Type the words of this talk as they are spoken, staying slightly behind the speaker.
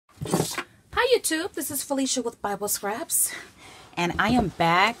YouTube, this is Felicia with Bible Scraps, and I am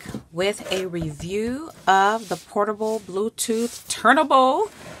back with a review of the portable Bluetooth turnable.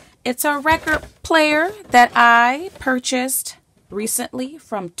 It's a record player that I purchased recently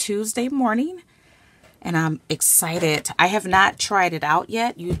from Tuesday morning, and I'm excited. I have not tried it out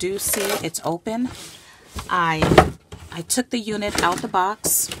yet. You do see it's open. I took the unit out the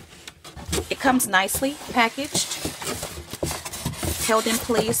box. It comes nicely packaged, held in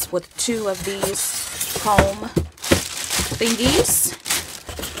place with two of these foam thingies.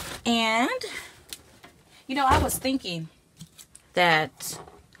 And, you know, I was thinking that,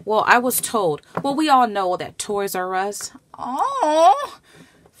 well, I was told, well, we all know that Toys R Us,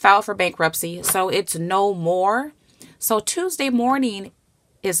 filed for bankruptcy, so it's no more. So Tuesday morning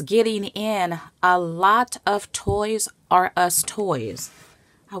is getting in a lot of Toys R Us toys.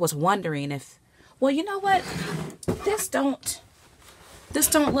 I was wondering if, well, you know what? This don't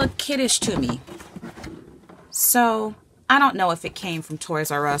look kiddish to me. So I don't know if it came from Toys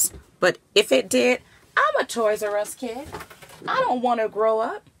R Us, but if it did, I'm a Toys R Us kid. I don't want to grow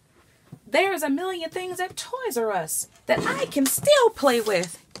up. There's a million things at Toys R Us that I can still play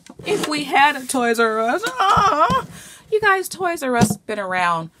with. If we had a Toys R Us. You guys, Toys R Us been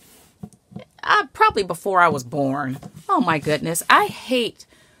around probably before I was born. Oh my goodness. I hate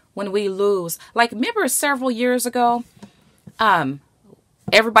when we lose. Like, remember several years ago,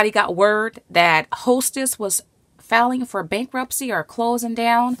 everybody got word that Hostess was filing for bankruptcy or closing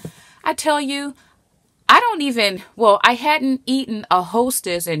down. I tell you, I hadn't eaten a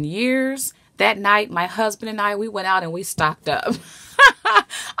Hostess in years. That night, my husband and I, we went out and we stocked up.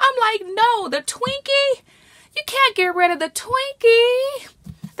 I'm like, no, the Twinkie? You can't get rid of the Twinkie.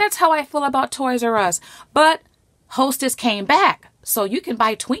 That's how I feel about Toys R Us. But Hostess came back. So you can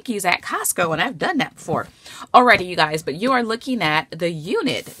buy Twinkies at Costco, and I've done that before. Alrighty, you guys, but you are looking at the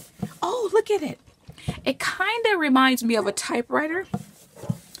unit. Oh, look at it. It kind of reminds me of a typewriter.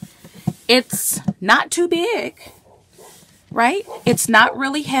 It's not too big, right? It's not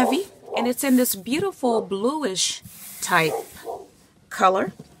really heavy, and it's in this beautiful bluish type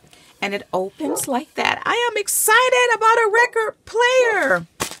color, and it opens like that. I am excited about a record player.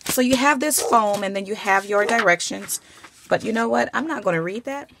 So you have this foam, and then you have your directions. But you know what? I'm not going to read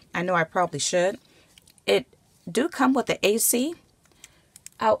that. I know I probably should. It do come with the AC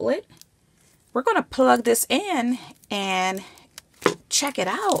outlet. We're going to plug this in and check it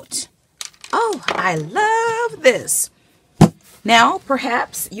out. Oh, I love this. Now,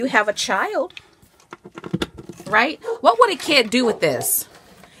 perhaps you have a child, right? What would a kid do with this?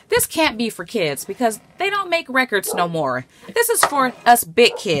 This can't be for kids because they don't make records no more. This is for us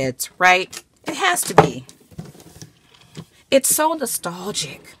big kids, right? It has to be. It's so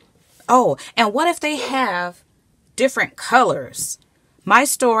nostalgic. Oh, and what if they have different colors? My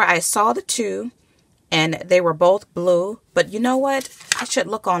store, I saw the two, and they were both blue. But you know what? I should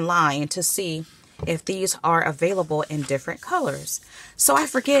look online to see if these are available in different colors. So I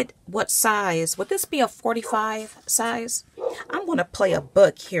forget what size. Would this be a 45 size? I'm going to play a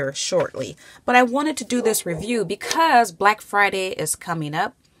book here shortly. But I wanted to do this review because Black Friday is coming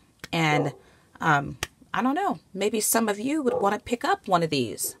up. And, I don't know. Maybe some of you would want to pick up one of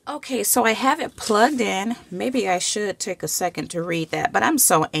these. Okay, so I have it plugged in. Maybe I should take a second to read that, but I'm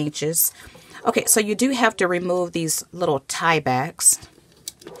so anxious. Okay, so you do have to remove these little tie backs.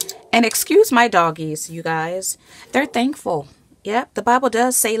 And excuse my doggies, you guys. They're thankful. Yep, the Bible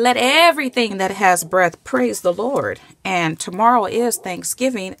does say, let everything that has breath praise the Lord. And tomorrow is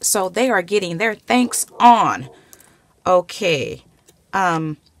Thanksgiving, so they are getting their thanks on. Okay.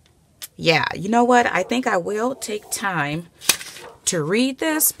 Yeah, you know what? I think I will take time to read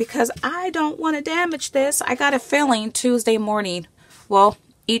this because I don't want to damage this. I got a feeling Tuesday morning, well,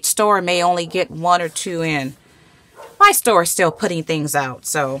 each store may only get one or two in. My store is still putting things out,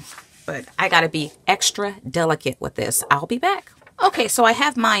 so, but I got to be extra delicate with this. I'll be back. Okay, so I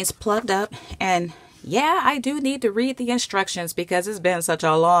have mine plugged up, and yeah, I do need to read the instructions because it's been such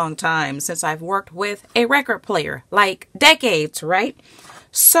a long time since I've worked with a record player, like decades, right?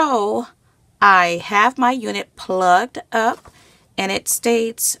 So I have my unit plugged up, and it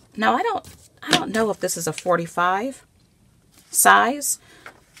states, now I don't know if this is a 45 size,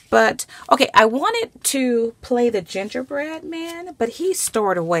 but okay, I wanted to play the gingerbread man, but he's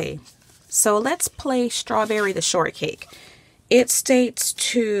stored away. So let's play Strawberry the Shortcake. It states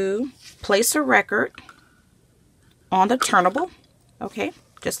to place a record on the turnable, okay,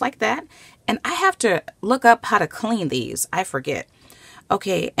 just like that. And I have to look up how to clean these. I forget.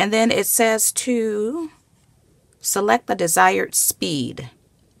 Okay, and then it says to select the desired speed.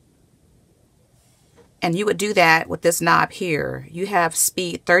 And you would do that with this knob here. You have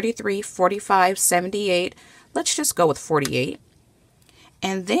speed 33, 45, 78. Let's just go with 48.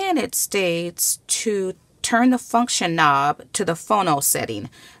 And then it states to turn the function knob to the phono setting.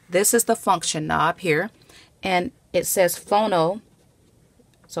 This is the function knob here. And it says phono.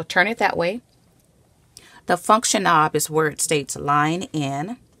 So turn it that way. The function knob is where it states line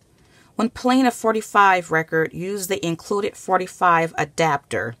in. When playing a 45 record, use the included 45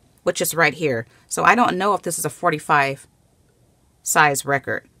 adapter, which is right here. So I don't know if this is a 45 size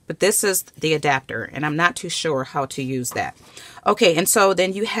record, but this is the adapter, and I'm not too sure how to use that. Okay, and so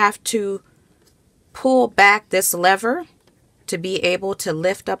then you have to pull back this lever to be able to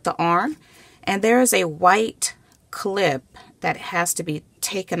lift up the arm, and there is a white clip that has to be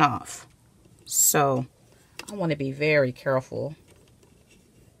taken off. So I want to be very careful.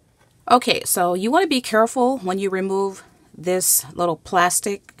 Okay, so you want to be careful when you remove this little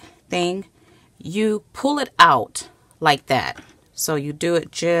plastic thing. You pull it out like that. So you do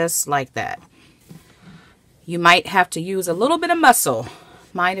it just like that. You might have to use a little bit of muscle.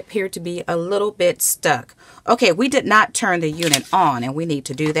 Mine appeared to be a little bit stuck. Okay, we did not turn the unit on, and we need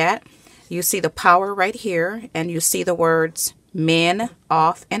to do that. You see the power right here, and you see the words min,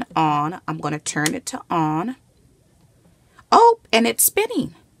 off, and on. I'm going to turn it to on. Oh, and it's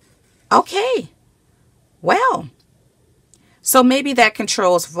spinning. Okay. Well, so maybe that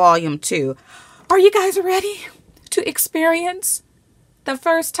controls volume too. Are you guys ready to experience the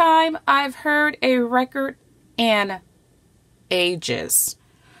first time I've heard a record in ages?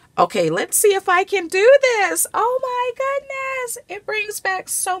 Okay, let's see if I can do this. Oh my goodness. It brings back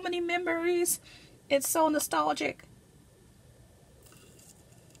so many memories. It's so nostalgic.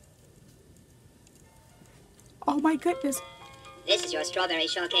 Oh my goodness. This is your strawberry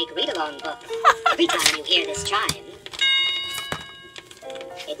shortcake read-along book. Every time you hear this chime,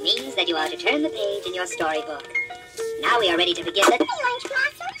 it means that you are to turn the page in your storybook. Now we are ready to begin the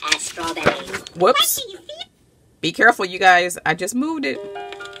Ask Strawberry. Whoops. Be careful, you guys. I just moved it.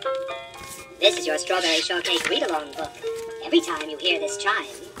 This is your strawberry shortcake read-along book. Every time you hear this chime,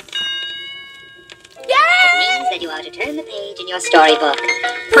 it means that you are to turn the page in your storybook.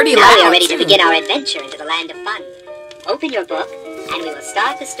 Pretty now loud, we are ready too. to begin our adventure into the land of fun. Open your book, and we will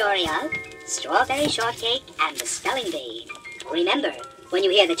start the story of Strawberry Shortcake and the Spelling Bee. Remember, when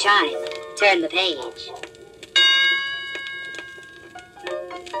you hear the chime, turn the page.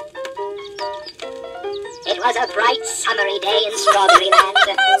 It was a bright, summery day in Strawberry Land.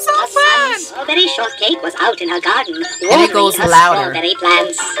 So a fun! Strawberry Shortcake was out in her garden, And it goes watering her louder. strawberry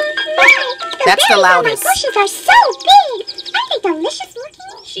plants. That's the loudest. bushes are so big. Aren't they delicious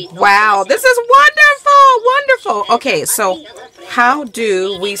looking? Wow, this is wonderful, wonderful. Okay, so how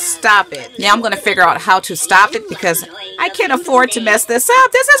do we stop it? Now I'm going to figure out how to stop it because I can't afford to mess this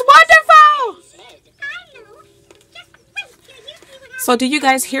up. This is wonderful. So do you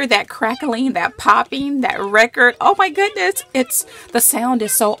guys hear that crackling, that popping, that record? Oh my goodness, the sound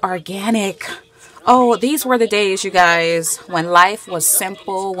is so organic. Oh, these were the days, you guys, when life was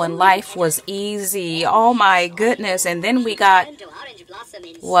simple, when life was easy. Oh my goodness. And then we got,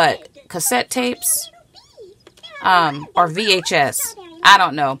 what, cassette tapes? Or VHS. I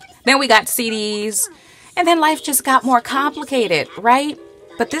don't know. Then we got CDs. And then life just got more complicated, right?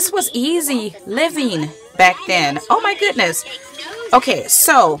 But this was easy living back then. Oh my goodness. Okay,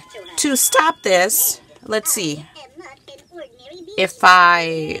 so to stop this, let's see. If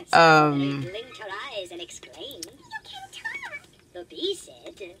I, The bee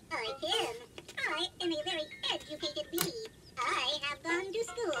said, I can. I am a very educated bee. I have gone to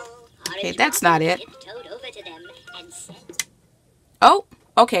school. okay, that's not it. Tiptoed over to them and said, Oh,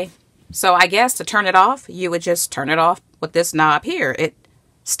 okay. So I guess to turn it off, you would just turn it off with this knob here. It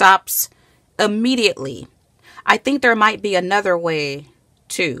stops immediately. I think there might be another way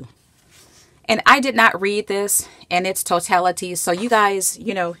too. And I did not read this in its totality. So you guys,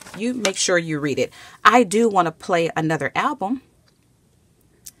 you know, you make sure you read it. I do want to play another album.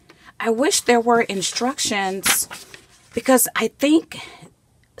 I wish there were instructions because I think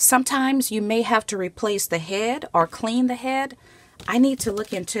sometimes you may have to replace the head or clean the head. I need to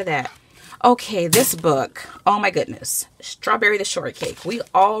look into that. Okay, this book. Oh my goodness. Strawberry the Shortcake. We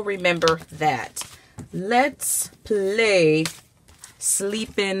all remember that. Let's play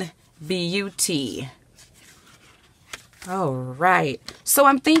Sleeping Beauty. All right. So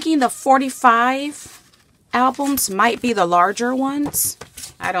I'm thinking the 45 albums might be the larger ones.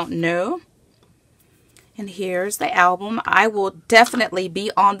 I don't know. And here's the album. I will definitely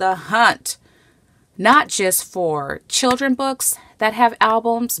be on the hunt. Not just for children books that have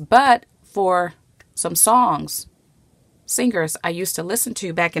albums, but for some songs, singers I used to listen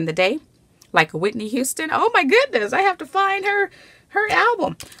to back in the day. like Whitney Houston. Oh my goodness, I have to find her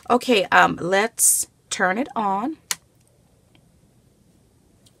album. Okay, let's turn it on.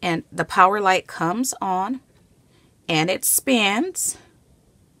 And the power light comes on and it spins.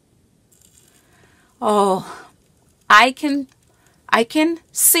 Oh, I can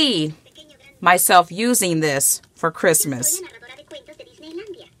see myself using this for Christmas.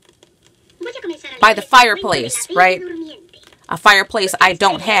 By the fireplace, right? A fireplace I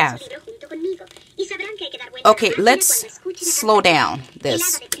don't have. Okay, let's slow down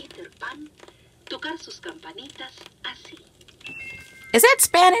this. Is that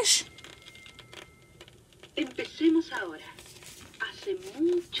Spanish?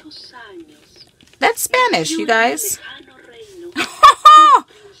 That's Spanish, you guys.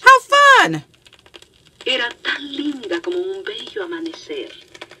 How fun!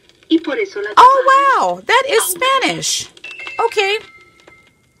 Oh wow, that is Spanish. Okay,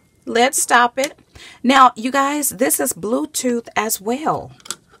 let's stop it. Now, you guys, this is Bluetooth as well.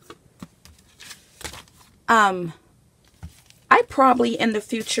 I probably in the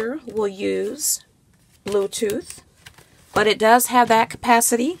future will use Bluetooth, but it does have that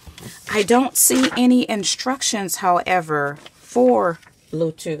capacity. I don't see any instructions, however, for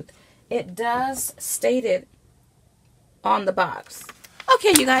Bluetooth. It does state it on the box.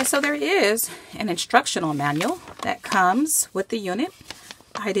 Okay, you guys, so there is an instructional manual that comes with the unit.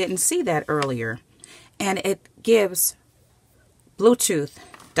 I didn't see that earlier. And it gives Bluetooth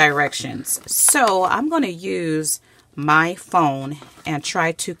directions. So I'm going to use my phone and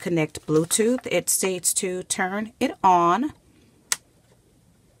try to connect Bluetooth. It states to turn it on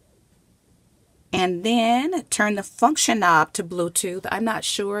and then turn the function knob to Bluetooth. I'm not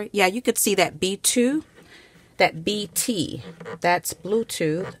sure. Yeah, you could see that B2, that BT, that's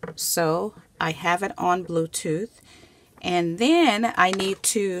Bluetooth. So I have it on Bluetooth. And then I need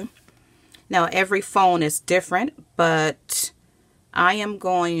to, now every phone is different, but I am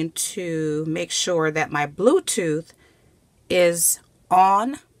going to make sure that my Bluetooth is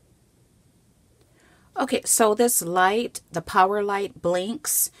on. Okay, so this light, the power light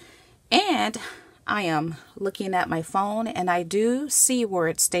blinks, and I am looking at my phone and I do see where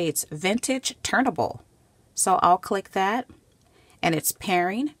it states vintage turnable. So I'll click that and it's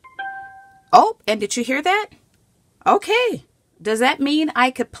pairing. Oh, and did you hear that? Okay. Does that mean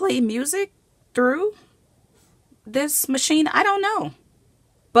I could play music through this machine? I don't know.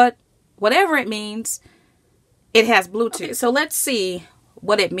 But whatever it means, it has Bluetooth. Okay. So let's see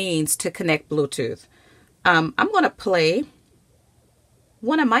what it means to connect Bluetooth. I'm going to play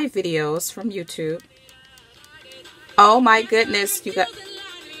one of my videos from YouTube. Oh my goodness, you got...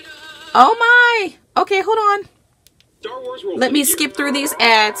 Oh my! Okay, hold on. Let me skip through these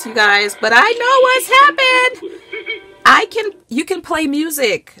ads, you guys, but I know what's happened. You can play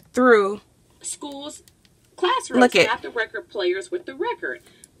music through schools, classrooms. Look it. Have the record players with the record.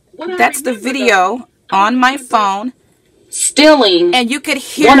 That's the video on my phone. Stealing. And you could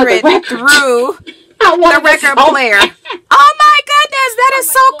hear it through the record player. Oh my goodness, that is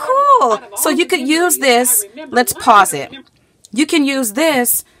so cool. So you could use this. Let's pause it. You can use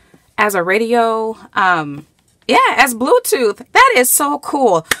this as a radio, yeah, as Bluetooth. That is so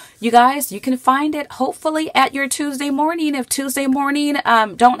cool. You guys, you can find it hopefully at your Tuesday morning. If Tuesday morning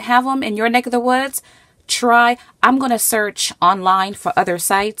don't have them in your neck of the woods, try. I'm going to search online for other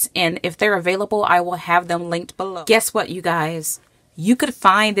sites, and if they're available, I will have them linked below. Guess what, you guys? You could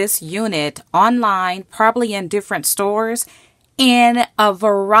find this unit online, probably in different stores, in a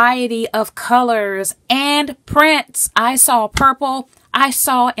variety of colors and prints. I saw purple. I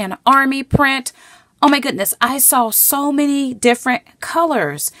saw an army print. Oh my goodness, I saw so many different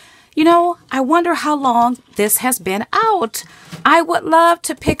colors. You know, I wonder how long this has been out. I would love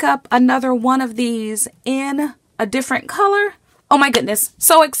to pick up another one of these in a different color. Oh my goodness,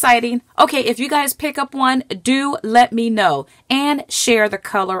 so exciting. Okay, if you guys pick up one, do let me know and share the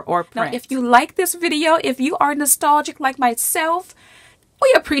color or print. Now, if you like this video, if you are nostalgic like myself,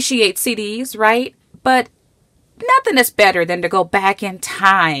 we appreciate CDs, right? But nothing is better than to go back in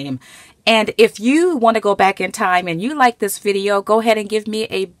time. And if you want to go back in time and you like this video, go ahead and give me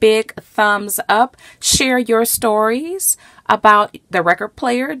a big thumbs up. Share your stories about the record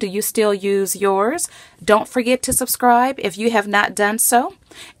player. Do you still use yours? Don't forget to subscribe if you have not done so.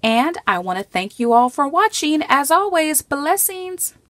 And I want to thank you all for watching. As always, blessings.